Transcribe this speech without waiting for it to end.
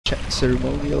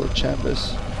ceremonial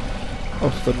chambers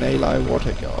of the Nalai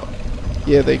Water God.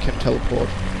 Yeah, they can teleport.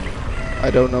 I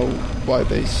don't know why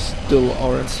they still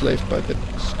are enslaved by the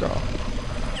Scar.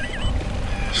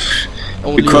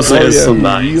 Only Because a they are warrior so who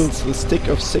nice. wields the Stick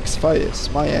of Six Fires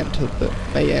may enter the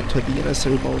inner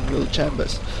ceremonial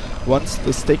chambers. Once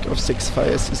the Stick of Six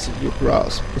Fires is in your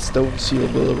grasp, the stone seal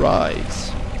will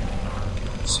arise.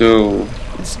 So,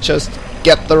 It's just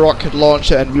get the rocket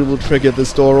launcher and we will trigger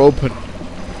this door open.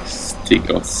 Stick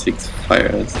of Six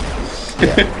Fires.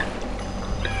 Yeah.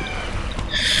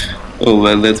 Oh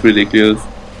man, that's ridiculous.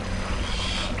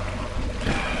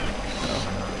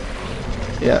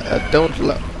 Yeah, don't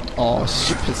oh,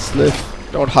 stupid Sliff.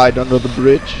 Don't hide under the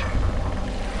bridge.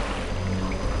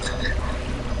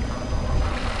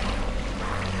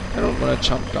 I don't want to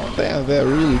jump down there. They're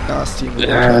really nasty in the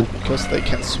water because they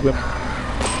can swim.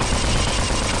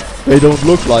 They don't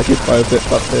look like it, but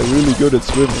they're really good at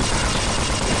swimming.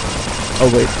 Oh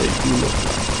wait, they do look like it.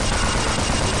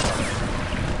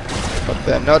 But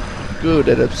they're not good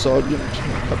at absorbing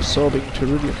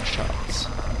Tyrulean shards.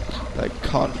 I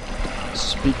can't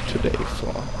speak today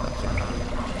for nothing.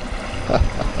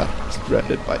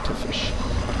 Stranded by the fish.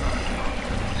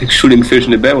 Like shooting fish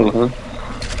in a barrel, huh?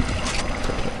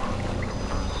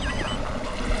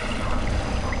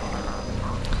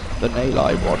 The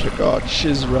Nalai water god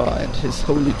Shizra and his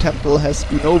holy temple has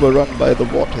been overrun by the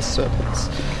water serpents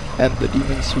and the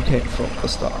demons who came from the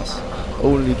stars.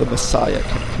 Only the Messiah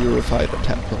can purify the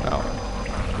temple now.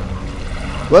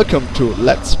 Welcome to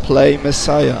Let's Play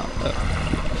Messiah.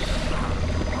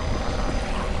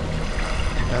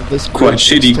 And this Quite bridge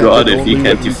shitty extended god if he only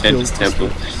can't when you defend killed his temple.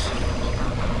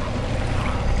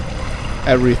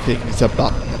 Everything is a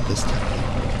button in this temple.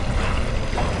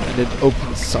 And it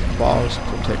opens some bars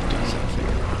protecting something.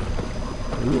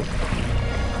 Ooh.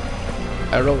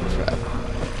 Arrow trap.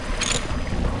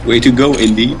 Way to go,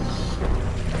 Indy.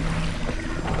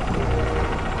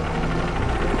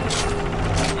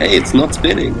 Hey, it's not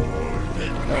spinning.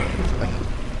 No, a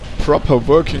proper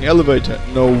working elevator.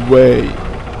 No way.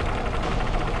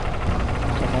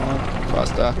 Come on,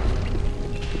 faster.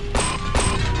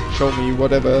 Show me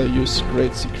whatever your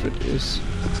great secret is.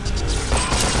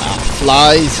 Ah,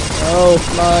 flies! Oh,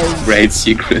 flies! Great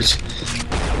secret.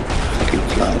 Fucking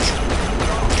flies.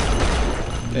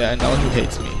 Yeah, now he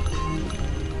hates me.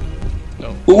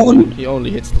 No, Ooh. he only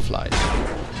hits the flies.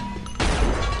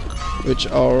 Which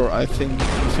are, I think,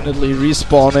 infinitely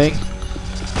respawning.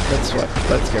 That's right.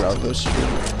 Let's get out of this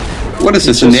room. What is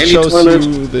this, a It Nelly just shows toilet?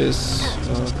 you this.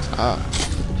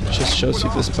 It just shows you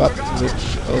this button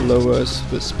which lowers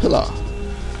this pillar.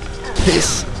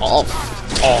 Piss off!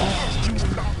 Oh.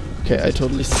 Okay, I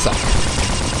totally suck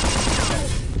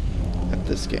at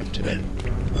this game today.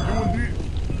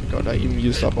 God, I even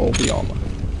used up all the armor.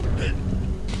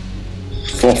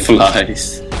 For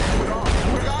flies. I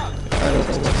don't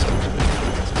know what's up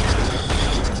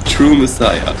today. True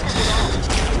Messiah.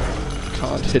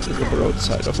 Can't hit the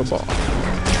roadside of a bar.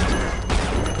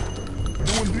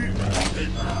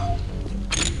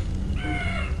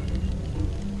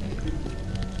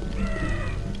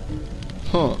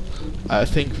 Huh. I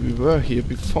think we were here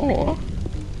before.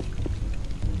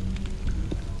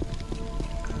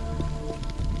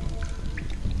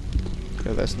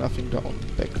 Yeah, there's nothing down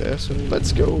back there, so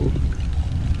let's go.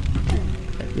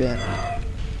 Again.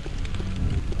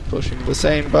 Pushing the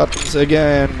same buttons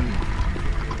again.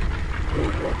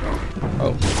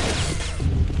 Oh.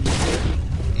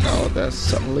 Now there's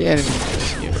suddenly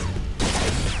enemies here.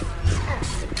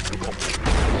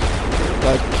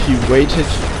 Like he waited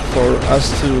for us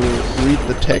to read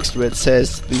the text where it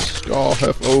says the Scar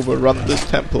have overrun this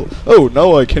temple. Oh,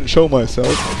 now I can show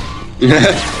myself.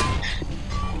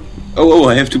 Oh,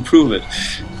 I have to prove it.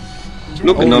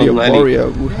 Look, Only a another 90. warrior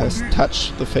who has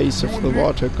touched the face of the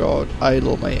water god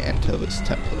idol may enter this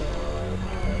temple.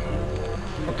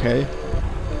 Okay.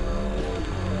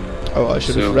 Oh, I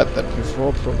should have read that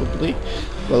before, probably.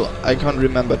 Well, I can't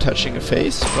remember touching a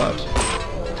face, but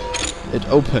it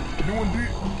opened.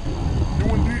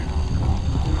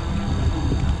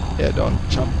 Yeah, don't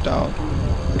jump down.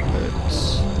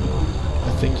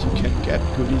 I think you can get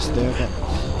goodies there, but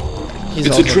he's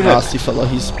It's also a trap. nasty fella.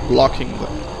 He's blocking the.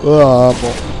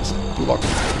 He's blocking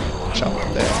the jump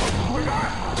there.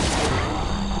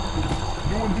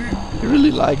 He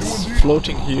really likes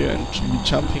floating here and me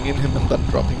jumping in him and then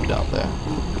dropping down there.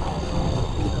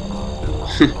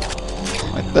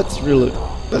 And that's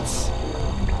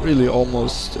really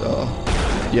almost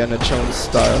Indiana Jones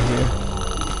style here.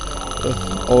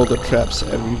 With all the traps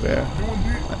everywhere.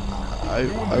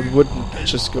 I wouldn't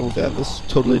just go there. This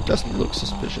totally doesn't look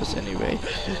suspicious anyway.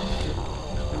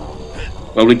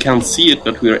 Well, we can't see it,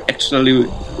 but we are actually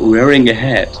wearing a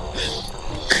hat.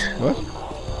 What?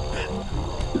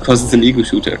 Because it's an ego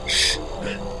shooter.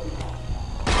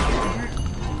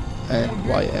 And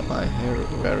why am I here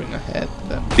wearing a hat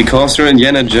then? Because you're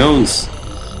Indiana Jones.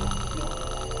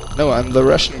 No, I'm the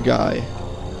Russian guy.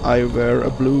 I wear a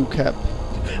blue cap.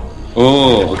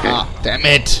 Oh, okay. Ah, damn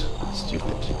it!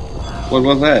 Stupid. What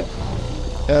was that?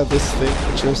 Yeah, this thing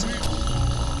just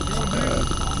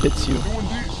hits you.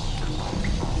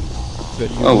 When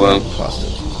you Oh, well. walk past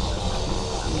it.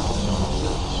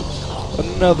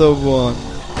 Another one.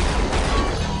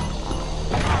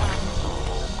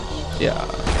 Yeah.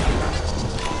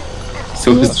 So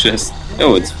it's just...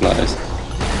 Oh, it's flies.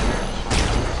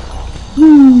 Okay,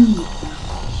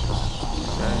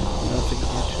 nothing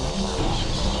here too.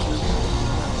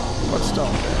 What's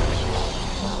down there?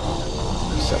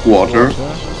 Except Water.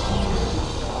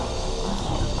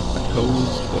 And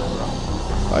holes in the ground.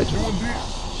 Items.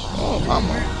 Oh,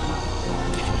 ammo.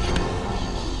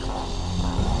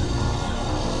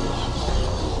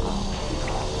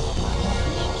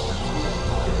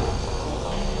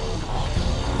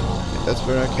 That's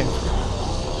where I came from.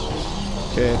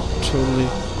 Okay, totally.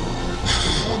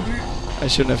 I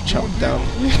shouldn't have jumped down.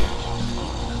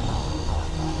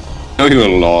 Now you're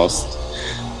lost.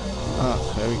 Ah,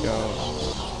 there we go.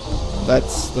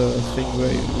 That's the thing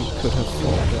where we could have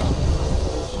fallen down.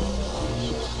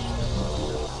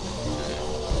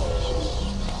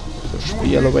 Push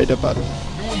the elevator button.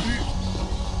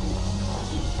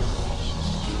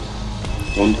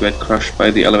 Don't get crushed by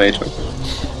the elevator.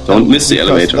 Don't miss the Because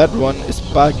elevator. that one is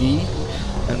buggy,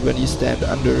 and when you stand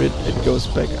under it, it goes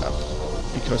back up.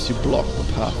 Because you block the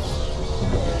path.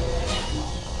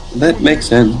 That makes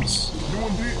sense.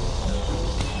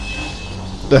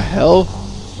 The hell?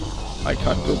 I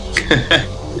can't go.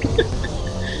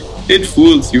 It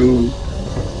fools you.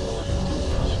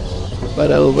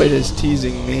 That elevator is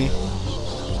teasing me.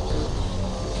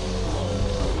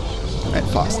 And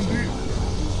fast.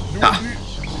 Ah.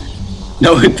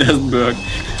 No, it doesn't work.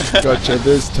 Gotcha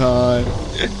this time.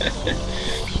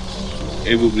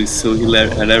 It would be so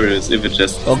hilarious if it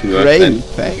just Oh worked. great, Then.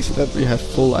 thanks that we have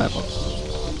full ammo.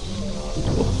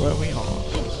 Look where we are.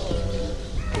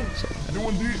 So,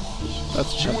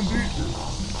 let's jump.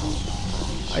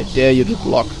 I dare you to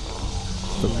block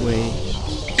the way.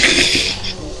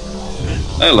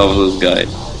 I love this guy.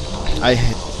 I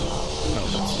hit. No,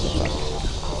 that's not that.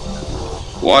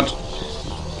 What?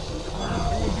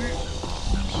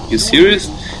 You serious?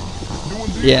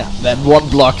 Yeah, that one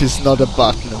block is not a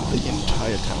button in the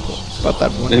entire temple. But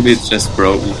that one Maybe is it's just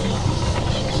broken.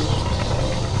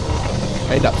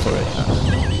 made up for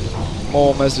it.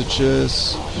 More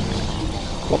messages.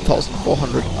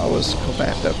 1,400 hours,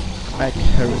 Commander Mac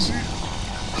Harrison.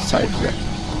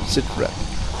 Sit rep.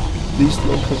 These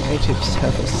local natives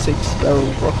have a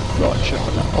 6-barrel rocket launcher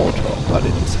on an auto, but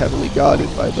it is heavily guarded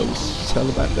by those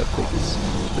salamander things.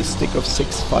 The stick of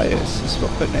 6 fires is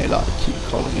what Benela keep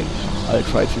calling it. I'll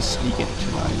try to sneak in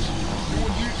tonight.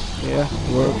 Yeah,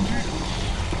 worked.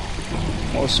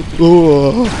 More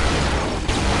support.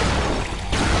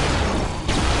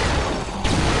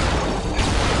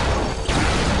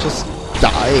 Just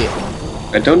die.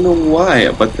 I don't know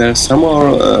why, but they're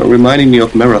somehow reminding me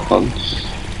of Marathon.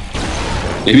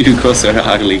 Maybe because they're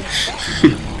ugly.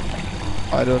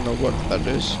 I don't know what that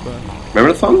is, but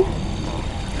Marathon?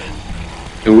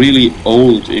 A really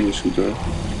old ego shooter.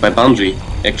 By Bungie,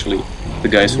 actually. The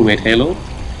guys who made Halo.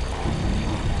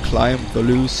 climb the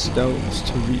loose stones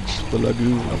to reach the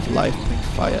lagoon of lightning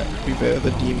fire. Beware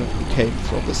the demon who came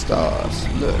from the stars,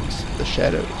 lurks in the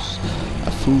shadows.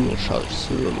 A fool shall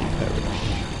surely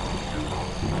perish.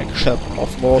 Except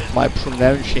of more my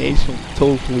pronunciation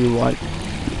totally right.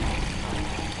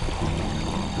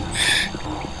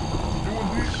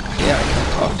 Yeah, I can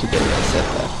talk today, I said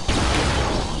that.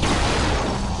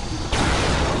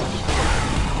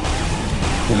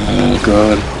 Oh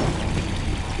god.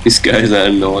 These guys are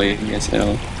annoying as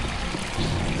hell.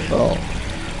 Well,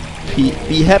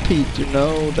 be happy to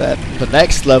know that the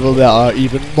next level there are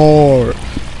even more.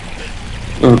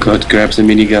 Oh god, grabs a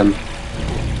minigun.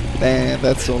 And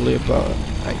that's only about...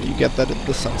 you get that in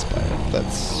the Sunspire.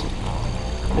 That's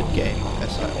mid-game,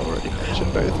 as I already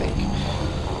mentioned, I think.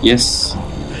 Yes.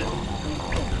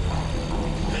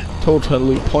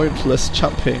 Totally pointless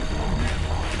jumping.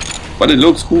 But it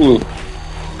looks cool.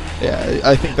 Yeah,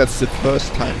 I think that's the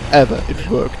first time ever it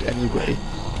worked anyway.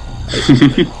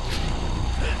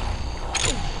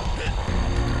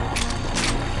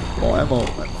 More ammo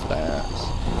and flares.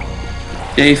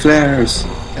 Yay, flares!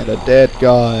 And a dead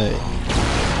guy.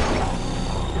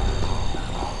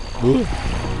 Ooh.